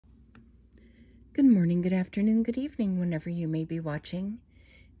Good morning, good afternoon, good evening, whenever you may be watching.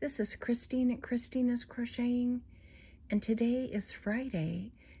 This is Christine at Christina's Crocheting, and today is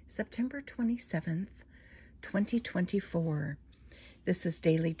Friday, September 27th, 2024. This is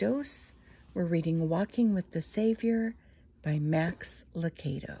Daily Dose. We're reading Walking with the Savior by Max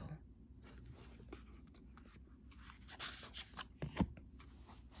Lucado.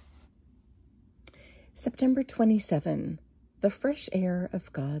 September 27, the fresh air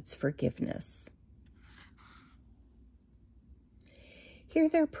of God's forgiveness. Hear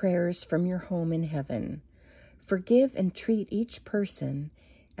their prayers from your home in heaven. Forgive and treat each person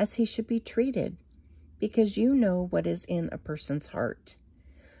as he should be treated, because you know what is in a person's heart.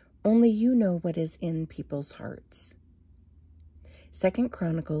 Only you know what is in people's hearts. 2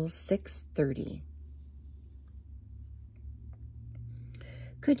 Chronicles 6:30.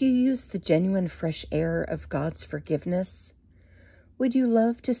 Could you use the genuine fresh air of God's forgiveness? Would you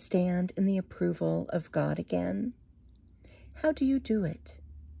love to stand in the approval of God again? How do you do it?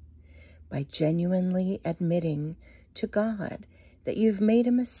 By genuinely admitting to God that you've made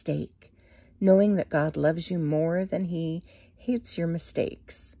a mistake, knowing that God loves you more than he hates your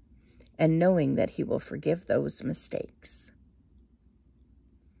mistakes, and knowing that he will forgive those mistakes.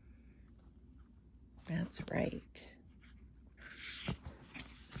 That's right.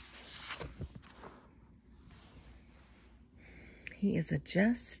 He is a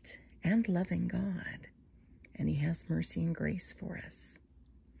just and loving God, and he has mercy and grace for us.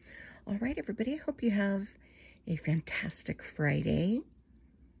 All right, everybody, I hope you have a fantastic Friday,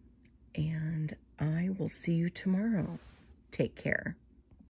 and I will see you tomorrow. Take care.